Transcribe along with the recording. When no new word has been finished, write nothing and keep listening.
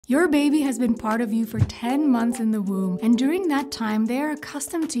Your baby has been part of you for 10 months in the womb, and during that time, they are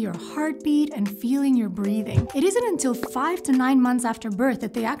accustomed to your heartbeat and feeling your breathing. It isn't until 5 to 9 months after birth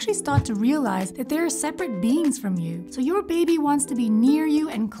that they actually start to realize that they are separate beings from you. So your baby wants to be near you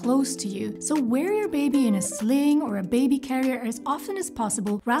and close to you. So wear your baby in a sling or a baby carrier as often as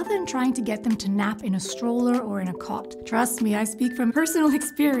possible, rather than trying to get them to nap in a stroller or in a cot. Trust me, I speak from personal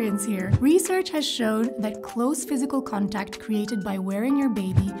experience here. Research has shown that close physical contact created by wearing your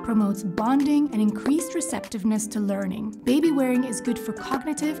baby promotes bonding and increased receptiveness to learning. Baby wearing is good for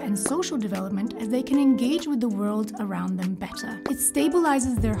cognitive and social development, as they can engage with the world around them better. It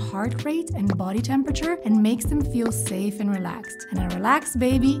stabilizes their heart rate and body temperature and makes them feel safe and relaxed. And a relaxed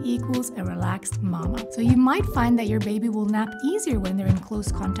baby equals a relaxed mama. So you might find that your baby will nap easier when they're in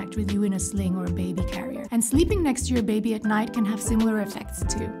close contact with you in a sling or a baby carrier. And sleeping next to your baby at night can have similar effects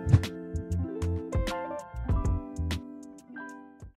too.